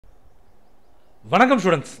வணக்கம்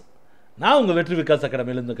ஸ்டூடெண்ட்ஸ், நான் உங்கள் வெற்றி விகாஸ்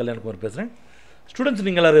அகாடமியிலேருந்து கல்யாணகுமார் பேசுகிறேன். ஸ்டூடெண்ட்ஸ்,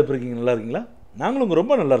 நீங்கள் எல்லோரும் எப்படி இருக்கீங்க? நல்லா இருக்கீங்களா? நாங்களும்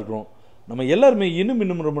ரொம்ப நல்லா இருக்கிறோம். நம்ம எல்லாருமே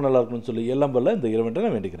இன்னும் ரொம்ப நல்லா இருக்கணும்னு சொல்லி எல்லாம் போல இந்த இரவெண்ட்டை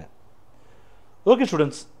நான் வேண்டிக்கிறேன். ஓகே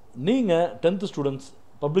ஸ்டூடெண்ட்ஸ், நீங்கள் 10th ஸ்டூடெண்ட்ஸ்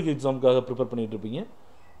பப்ளிக் எக்ஸாமுக்காக ப்ரிப்பேர் பண்ணிகிட்டு இருப்பீங்க.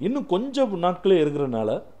 இன்னும் கொஞ்சம் நாட்களே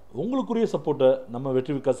இருக்கிறனால உங்களுக்குரிய சப்போர்ட்டை நம்ம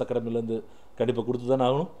வெற்றி விகாஸ் அகாடமியிலேருந்து கண்டிப்பாக கொடுத்து தானே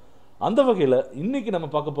ஆகணும். அந்த வகையில் இன்றைக்கி நம்ம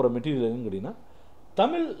பார்க்க போகிற மெட்டீரியல் என்னன்னு கேட்டிங்கன்னா,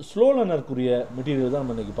 தமிழ் ஸ்லோ லேர்னருக்குரிய மெட்டீரியல் தான்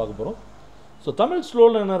நம்ம இன்றைக்கி பார்க்க போகிறோம். ஸோ தமிழ் ஸ்லோ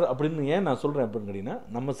லேர்னர் அப்படின்னு ஏன் நான் சொல்கிறேன் அப்படின்னு கேட்டிங்கன்னா,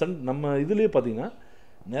 நம்ம இதுலேயே பார்த்தீங்கன்னா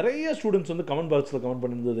நிறைய ஸ்டூடெண்ட்ஸ் வந்து கமெண்ட் பாக்ஸில் கமெண்ட்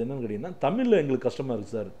பண்ணியிருந்தது என்னென்னு கேட்டிங்கன்னா, தமிழில் எங்களுக்கு கஷ்டமாக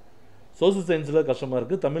இருக்குது சார், சோஷியல் சயின்ஸில் கஷ்டமாக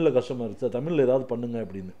இருக்குது, தமிழில் கஷ்டமாக இருக்குது சார், தமிழில் ஏதாவது பண்ணுங்க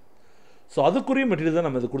அப்படின்னு. ஸோ அதுக்குரிய மெட்டீரியல் தான்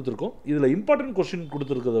நம்ம இது கொடுத்துருக்கோம். இதில் இம்பார்ட்டன்ட் கொஸ்டின்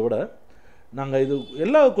கொடுத்துருக்கிறத விட நாங்கள் இது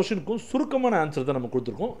எல்லா கொஸ்டினுக்கும் சுருக்கமான ஆன்சர் தான் நம்ம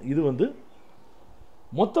கொடுத்துருக்கோம். இது வந்து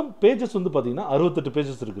மொத்தம் பேஜஸ் வந்து பார்த்தீங்கன்னா 68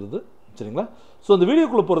 பேஜஸ் இருக்குது. சரிங்களா? ஸோ அந்த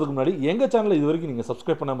வீடியோக்குள்ளே போகிறதுக்கு முன்னாடி எங்கள் சேனலை இது வரைக்கும் நீங்கள்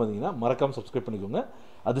சப்ஸ்கிரைப் பண்ணாமல் இருந்தீங்கன்னா மறக்காமல் சப்ஸ்கிரைப் பண்ணிக்கோங்க.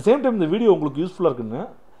 அட் த சேம் டைம் இந்த வீடியோ உங்களுக்கு யூஸ்ஃபுல்லாக இருக்குன்னு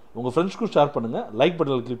உங்கள் ஃப்ரெண்ட்ஸ்க்கும் ஷேர் பண்ணுங்கள், லைக்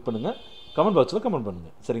பட்டனில் கிளிக் பண்ணுங்கள், கமெண்ட் பாக்ஸில் கமெண்ட்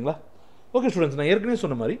பண்ணுங்கள். சரிங்களா? ஓகே ஸ்டூடெண்ட்ஸ், நான் ஏற்கனவே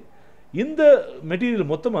சொன்ன மாதிரி இந்த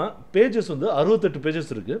மெட்டீரியல் மொத்தமாக பேஜஸ் வந்து 68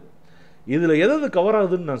 பேஜஸ் இருக்குது. இதில் எதாவது கவர்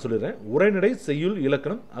ஆகுதுன்னு நான் சொல்லிடுறேன். உரைநடை, செய்யுள்,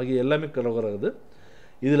 இலக்கணம் ஆகிய எல்லாமே கவர் ஆகுது.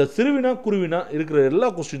 இதில் சிறுவினா குருவினா இருக்கிற எல்லா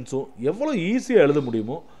கொஸ்டின்ஸும் எவ்வளோ ஈஸியாக எழுத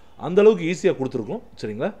முடியுமோ அந்தளவுக்கு ஈஸியாக கொடுத்துருக்கோம்.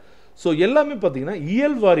 சரிங்களா? ஸோ எல்லாமே பார்த்தீங்கன்னா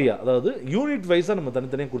இயல் வாரியாக, அதாவது யூனிட் வைஸாக நம்ம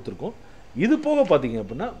தனித்தனியாக கொடுத்துருக்கோம். இது போக பார்த்தீங்க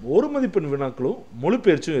அப்படின்னா ஒரு மதிப்பெண் வினாக்களும்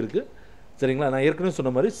மொழிபெயர்ச்சியும் இருக்குது. சரிங்களா? நான் ஏற்கனவே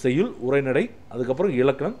சொன்ன மாதிரி செய்யுள், உரைநடை, அதுக்கப்புறம்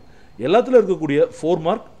இலக்கணம் எல்லாத்துலையும் இருக்கக்கூடிய 4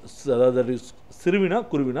 மார்க், அதாவது சிறுவினா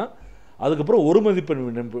குருவினா, அதுக்கப்புறம் ஒரு மதிப்பெண்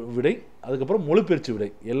விடை, அதுக்கப்புறம் மொழிபெயர்ச்சி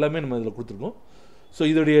விடை எல்லாமே நம்ம இதில் கொடுத்துருக்கோம். ஸோ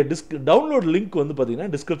இதோடைய டவுன்லோட் லிங்க் வந்து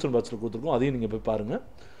பார்த்தீங்கன்னா டிஸ்கிரிப்ஷன் பாக்ஸில் கொடுத்துருக்கோம். அதையும் நீங்கள் போய் பாருங்கள்.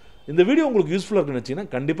 இந்த வீடியோ உங்களுக்கு யூஸ்ஃபுல்லாக இருக்குன்னு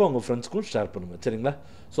வச்சிங்கன்னா கண்டிப்பாக உங்கள் ஃப்ரெண்ட்ஸ்க்கும் ஷேர் பண்ணுங்கள். சரிங்களா?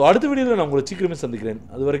 ஸோ அடுத்த வீடியோவில் நான் உங்களை சீக்கிரமே சந்திக்கிறேன்.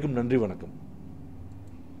 அது வரைக்கும் நன்றி, வணக்கம்.